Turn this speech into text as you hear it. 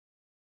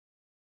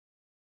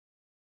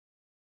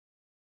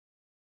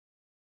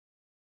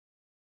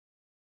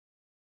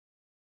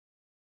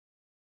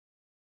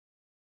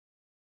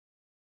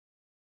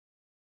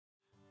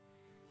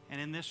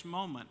And in this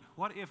moment,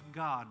 what if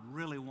God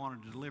really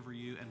wanted to deliver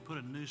you and put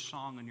a new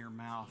song in your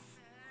mouth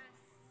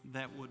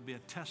that would be a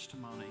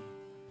testimony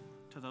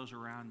to those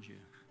around you?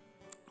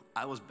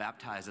 I was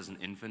baptized as an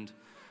infant,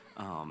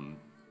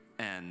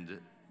 and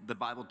the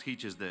Bible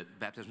teaches that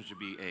baptism should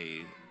be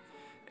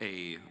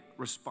a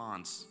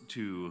response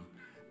to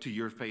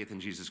your faith in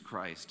Jesus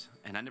Christ.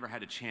 And I never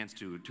had a chance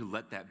to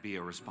let that be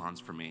a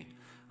response for me.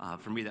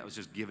 For me, that was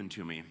just given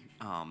to me.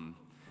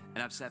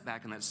 And I've sat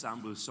back in that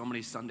sound booth so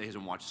many Sundays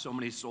and watched so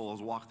many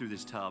souls walk through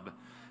this tub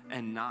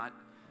and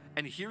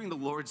hearing the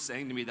Lord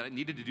saying to me that I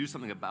needed to do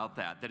something about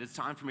that it's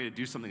time for me to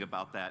do something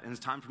about that, and it's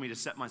time for me to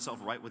set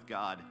myself right with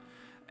God.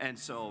 And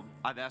so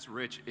I've asked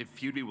Rich if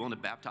he'd be willing to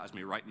baptize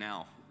me right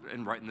now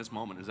and right in this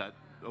moment. Is that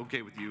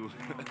okay with you?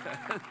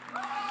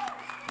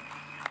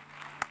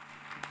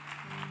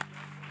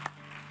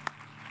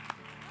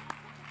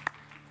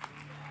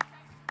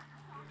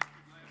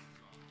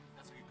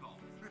 That's a good call.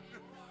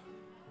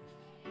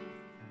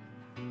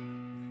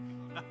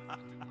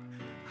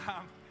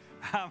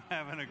 I'm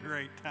having a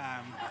great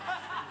time.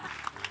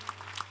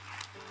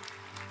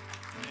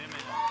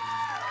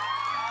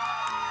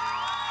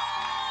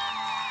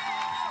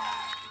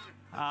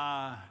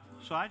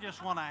 So I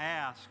just want to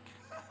ask,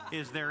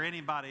 is there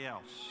anybody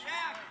else?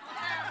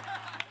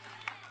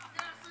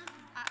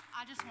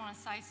 I just want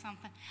to say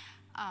something.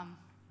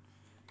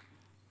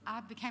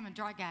 I became a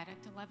drug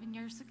addict 11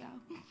 years ago.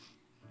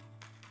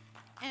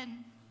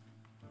 And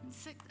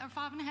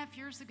 5.5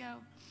 years ago,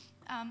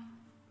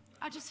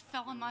 I just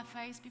fell on my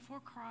face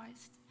before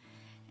Christ.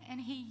 And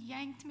he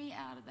yanked me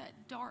out of that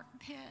dark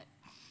pit.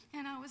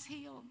 And I was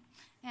healed.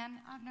 And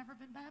I've never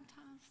been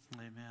baptized.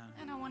 Amen.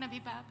 And I want to be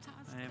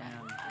baptized today.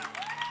 Amen.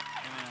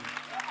 Amen.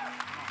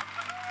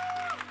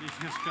 He's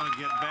just going to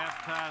get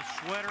baptized,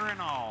 sweater and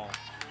all.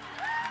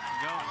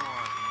 Go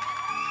for it.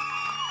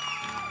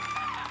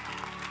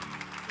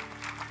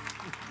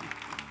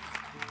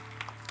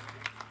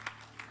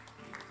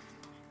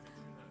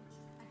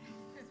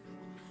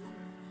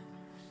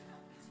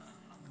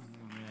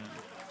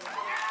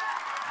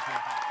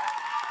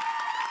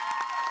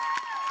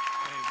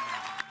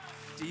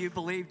 Do you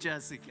believe,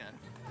 Jessica,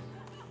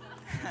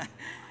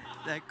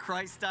 that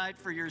Christ died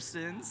for your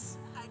sins?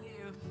 I do.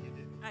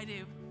 I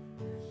do.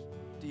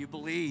 Do you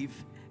believe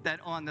that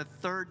on the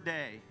third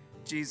day,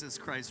 Jesus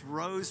Christ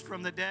rose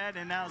from the dead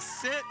and now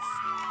sits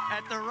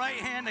at the right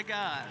hand of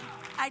God?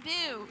 I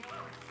do.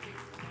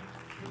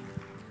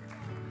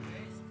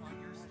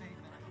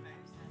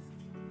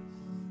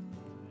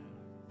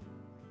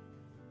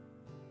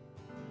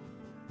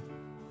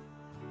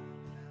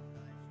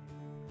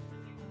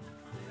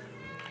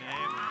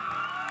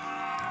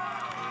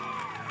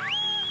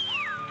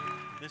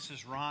 This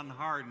is Ron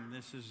Harden.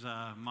 This is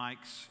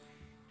Mike's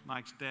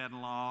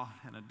dad-in-law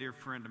and a dear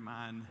friend of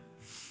mine.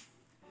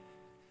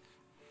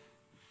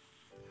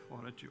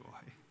 What a joy.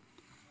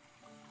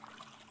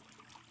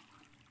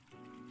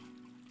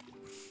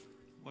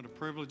 What a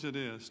privilege it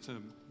is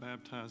to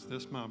baptize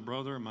this, my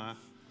brother, my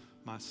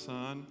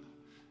son,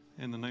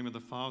 in the name of the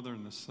Father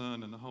and the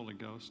Son and the Holy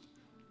Ghost,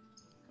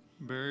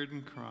 buried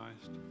in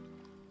Christ,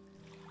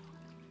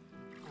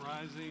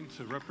 rising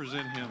to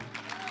represent him.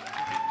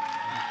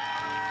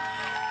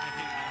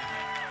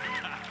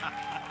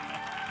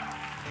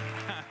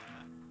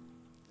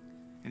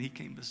 And he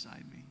came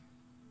beside me.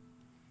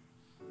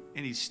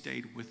 And he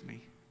stayed with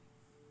me.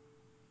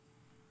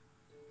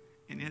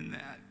 And in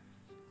that,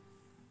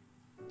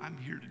 I'm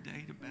here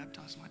today to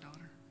baptize my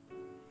daughter.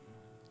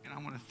 And I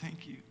want to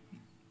thank you,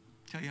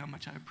 tell you how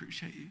much I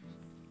appreciate you,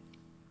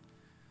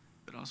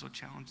 but also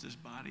challenge this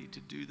body to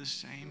do the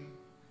same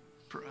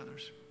for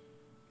others.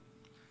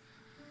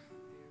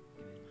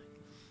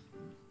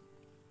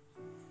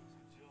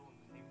 In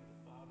the name of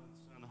the Father, and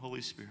the Son, and the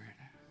Holy Spirit,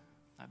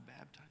 I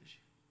baptize you.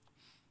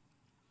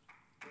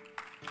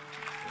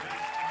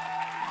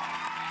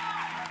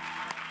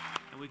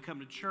 And we come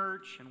to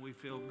church and we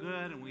feel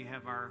good and we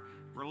have our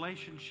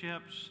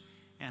relationships,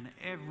 and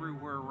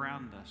everywhere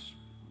around us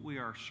we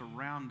are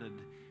surrounded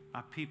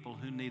by people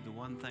who need the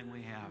one thing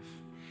we have.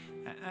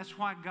 That's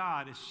why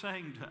God is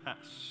saying to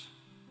us,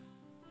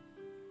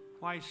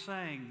 why he's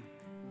saying,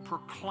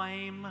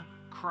 proclaim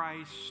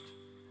Christ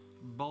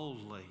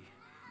boldly.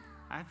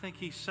 I think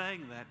he's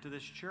saying that to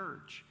this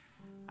church.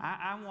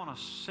 I want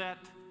to set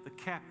the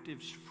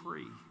captives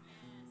free.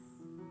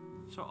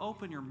 So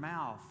open your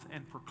mouth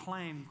and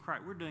proclaim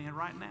Christ. We're doing it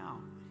right now.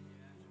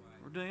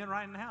 We're doing it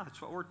right now. That's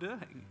what we're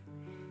doing.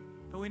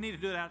 But we need to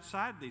do it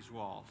outside these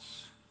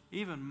walls.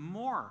 Even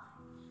more.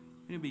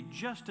 We need to be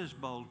just as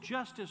bold,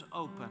 just as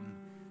open,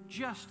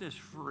 just as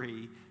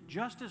free,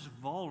 just as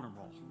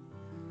vulnerable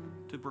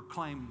to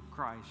proclaim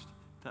Christ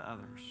to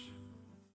others.